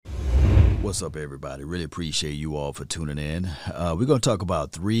What's up, everybody? Really appreciate you all for tuning in. We're going to talk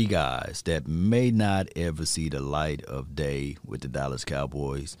about three guys that may not ever see the light of day with the Dallas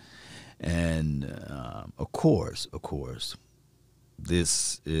Cowboys. And, of course,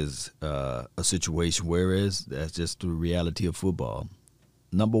 this is a situation whereas that's just the reality of football.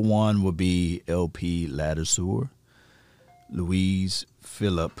 Number one would be LP Ladouceur, Louise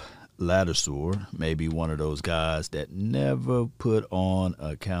Philip Ladouceur, maybe one of those guys that never put on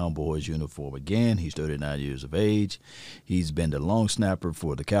a Cowboys uniform again. He's 39 years of age. He's been the long snapper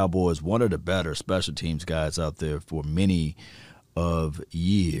for the Cowboys, one of the better special teams guys out there for many of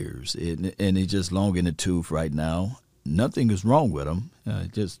years. And he's just long in the tooth right now. Nothing is wrong with him.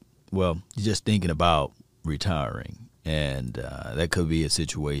 He's just thinking about retiring. And that could be a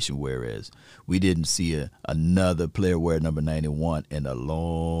situation whereas we didn't see another player wear number 91 in a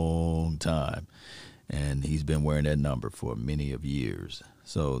long time. And he's been wearing that number for many of years.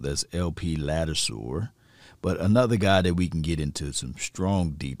 So that's LP Ladouceur. But another guy that we can get into some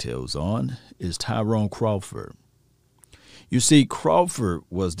strong details on is Tyrone Crawford. You see, Crawford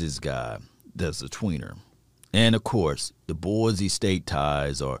was this guy that's a tweener. And, of course, the Boise State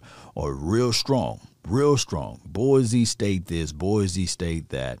ties are real strong. Real strong. Boise State this, Boise State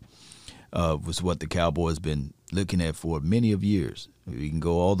that was what the Cowboys been looking at for many of years. We can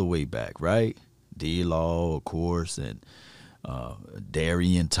go all the way back, right? D-Law, of course, and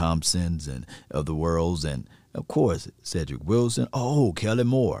Darian Thompsons and of the worlds, and of course Cedric Wilson. Oh, Kelly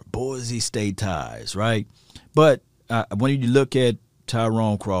Moore, Boise State ties, right? But when you look at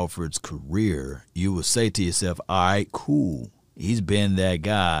Tyrone Crawford's career, you will say to yourself, all right, cool. He's been that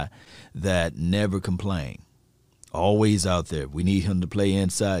guy that never complained. Always out there. We need him to play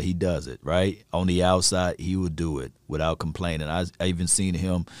inside. He does it, right? On the outside, he will do it without complaining. I even seen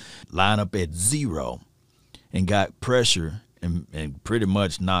him line up at 0 and got pressure and pretty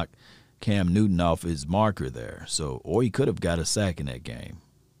much knocked Cam Newton off his marker there. Or he could have got a sack in that game.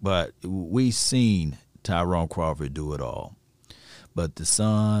 But we seen Tyrone Crawford do it all. But the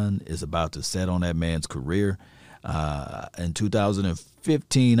sun is about to set on that man's career. In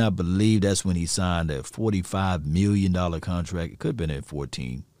 2015, I believe that's when he signed a $45 million contract. It could have been at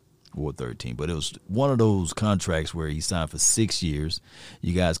 14 or 13, but it was one of those contracts where he signed for 6 years.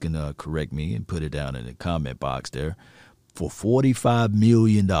 You guys can correct me and put it down in the comment box there. For $45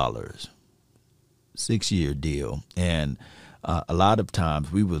 million, 6-year deal. And a lot of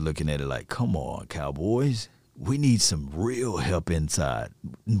times we were looking at it like, come on, Cowboys. We need some real help inside.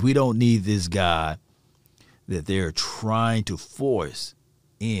 We don't need this guy that they're trying to force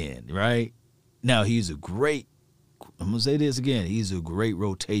in, right? Now, I'm going to say this again, he's a great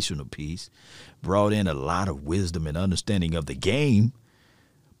rotational piece, brought in a lot of wisdom and understanding of the game,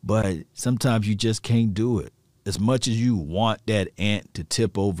 but sometimes you just can't do it. As much as you want that ant to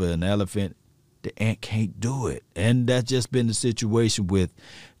tip over an elephant, the ant can't do it. And that's just been the situation with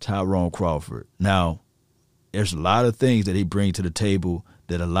Tyrone Crawford. Now, there's a lot of things that he brings to the table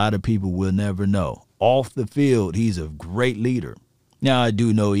that a lot of people will never know. Off the field, he's a great leader. Now, I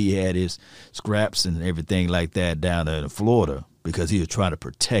do know he had his scraps and everything like that down there in Florida because he was trying to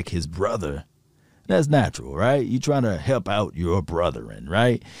protect his brother. That's natural, right? You're trying to help out your brethren,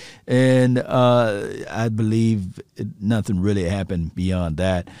 right? And I believe nothing really happened beyond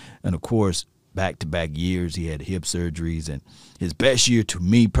that. And, of course, back-to-back years, he had hip surgeries. And his best year to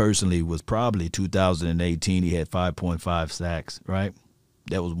me personally was probably 2018. He had 5.5 sacks, right?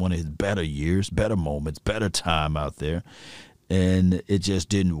 That was one of his better years, better moments, better time out there. And it just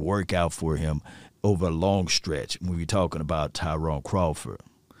didn't work out for him over a long stretch when we're talking about Tyrone Crawford.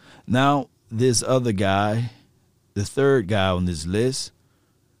 Now, this other guy, the third guy on this list,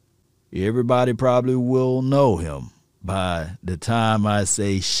 everybody probably will know him by the time I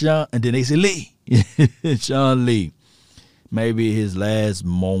say Sean, and then they say Lee. Sean Lee. Maybe his last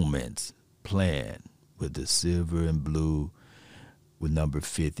moments playing with the silver and blue with number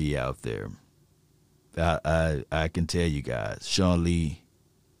 50 out there. I can tell you guys, Sean Lee,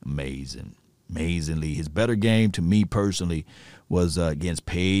 amazingly. His better game to me personally was against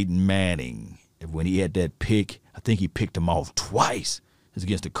Peyton Manning. When he had that pick, I think he picked him off twice. It was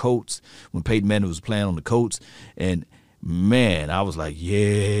against the Colts when Peyton Manning was playing on the Colts. And, man, I was like,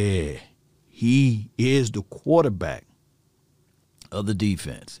 yeah, he is the quarterback of the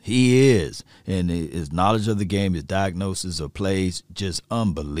defense. He is. And his knowledge of the game, his diagnosis of plays, just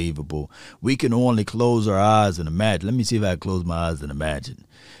unbelievable. We can only close our eyes and imagine. Let me see if I can close my eyes and imagine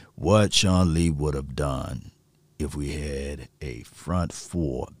what Sean Lee would have done if we had a front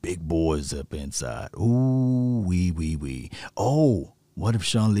four, big boys up inside. Ooh, wee. Oh, what if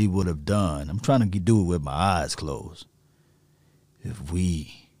Sean Lee would have done? I'm trying to do it with my eyes closed. If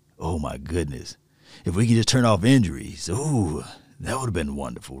we Oh, my goodness. If we could just turn off injuries, ooh, that would have been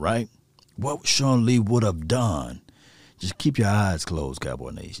wonderful, right? What Sean Lee would have done. Just keep your eyes closed,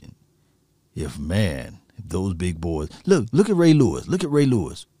 Cowboy Nation. If those big boys. Look at Ray Lewis. Look at Ray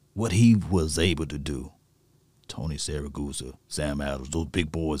Lewis. What he was able to do. Tony Saragusa, Sam Adams, those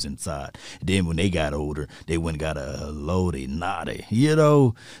big boys inside. And then when they got older, they went and got a Lodi Nadi.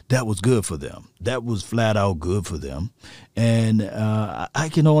 That was good for them. That was flat out good for them. And I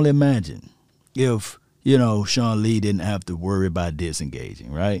can only imagine if, Sean Lee didn't have to worry about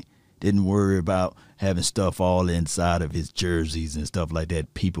disengaging, right? Didn't worry about having stuff all inside of his jerseys and stuff like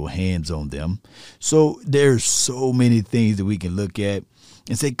that, people hands on them. So there's so many things that we can look at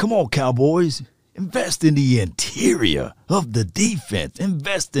and say, come on, Cowboys. Invest in the interior of the defense.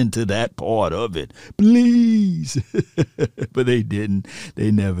 Invest into that part of it, please. But they didn't.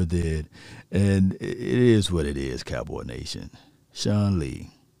 They never did. And it is what it is, Cowboy Nation. Sean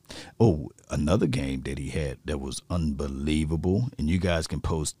Lee. Oh, another game that he had that was unbelievable. And you guys can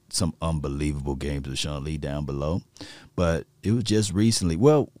post some unbelievable games of Sean Lee down below. But it was just recently.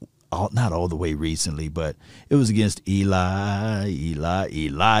 Well, not all the way recently, but it was against Eli.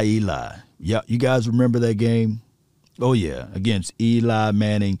 Yeah, you guys remember that game? Oh, yeah, against Eli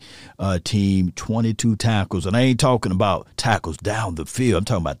Manning team, 22 tackles. And I ain't talking about tackles down the field. I'm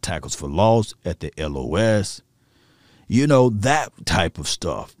talking about tackles for loss at the LOS. That type of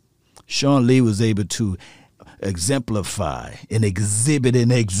stuff. Sean Lee was able to exemplify and exhibit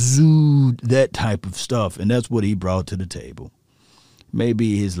and exude that type of stuff, and that's what he brought to the table.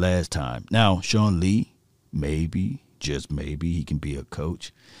 Maybe his last time. Now, Sean Lee, maybe, just maybe, he can be a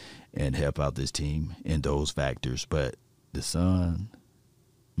coach and help out this team in those factors. But the sun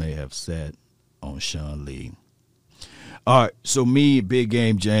may have set on Sean Lee. All right, so me, Big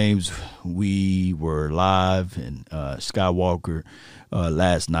Game James, we were live in Skywalker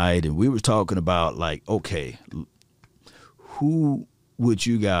last night, and we were talking about, okay, who would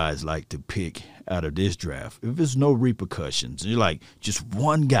you guys like to pick out of this draft if there's no repercussions? You're like, just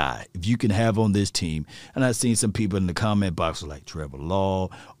one guy if you can have on this team. And I've seen some people in the comment box like Trevor Law.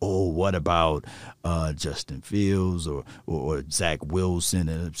 Oh, what about Justin Fields or Zach Wilson?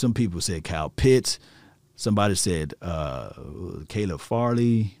 And some people said Kyle Pitts. Somebody said Caleb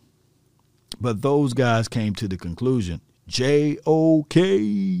Farley. But those guys came to the conclusion,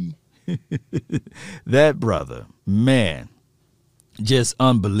 J.O.K. That brother, man, just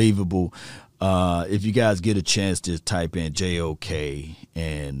unbelievable. If you guys get a chance, just type in J.O.K.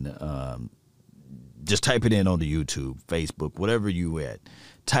 and just type it in on the YouTube, Facebook, whatever you at.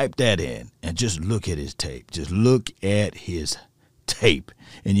 Type that in and just look at his tape. Just look at his tape,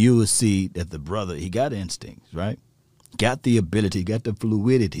 and you will see that the brother, he got instincts, right? Got the ability, got the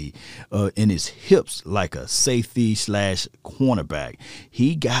fluidity in his hips like a safety / cornerback.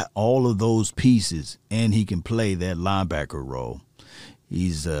 He got all of those pieces, and he can play that linebacker role.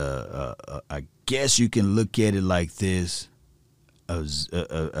 He's, I guess you can look at it like this,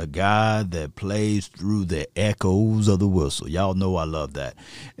 a guy that plays through the echoes of the whistle. Y'all know I love that.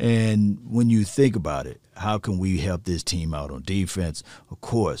 And when you think about it, how can we help this team out on defense? Of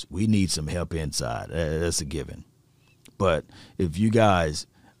course, we need some help inside. That's a given. But if you guys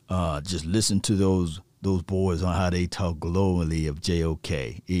just listen to those boys on how they talk glowingly of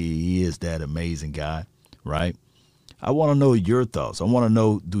J.O.K., he is that amazing guy, right? I want to know your thoughts. I want to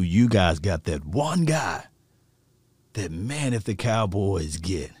know, do you guys got that one guy that, man, if the Cowboys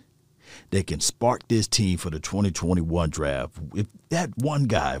get, that can spark this team for the 2021 draft? If that one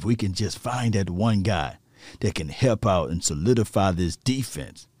guy, if we can just find that one guy that can help out and solidify this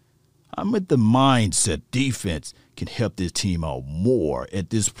defense, I'm at the mindset defense can help this team out more at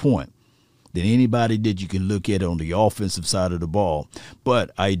this point than anybody that you can look at on the offensive side of the ball.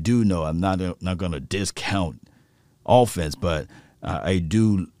 But I do know, I'm not going to discount offense, but I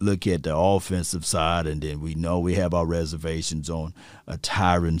do look at the offensive side, and then we know we have our reservations on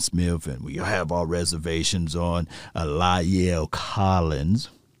Tyron Smith, and we have our reservations on La'el Collins.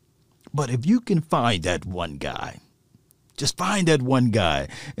 But if you can find that one guy, just find that one guy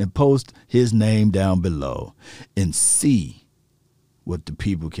and post his name down below and see what the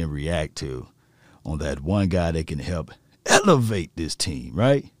people can react to on that one guy that can help elevate this team,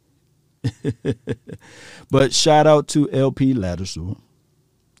 right? But shout out to LP Laddersour.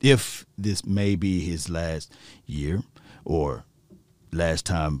 If this may be his last year or last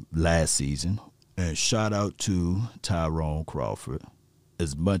season. And shout out to Tyrone Crawford.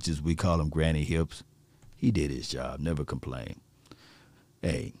 As much as we call him Granny Hips, he did his job, never complained.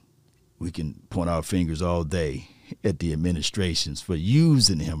 Hey, we can point our fingers all day at the administrations for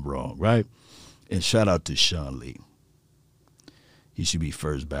using him wrong, right? And shout out to Sean Lee. He should be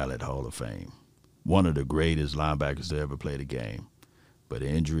first ballot Hall of Fame. One of the greatest linebackers to ever play the game. But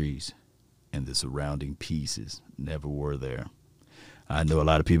injuries and the surrounding pieces never were there. I know a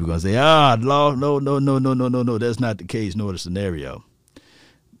lot of people are going to say, no, that's not the case nor the scenario.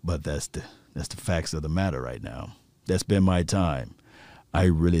 But that's the facts of the matter right now. That's been my time. I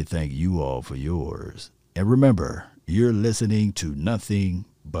really thank you all for yours. And remember, you're listening to nothing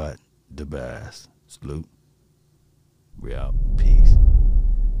but the best. Salute. We out. Peace.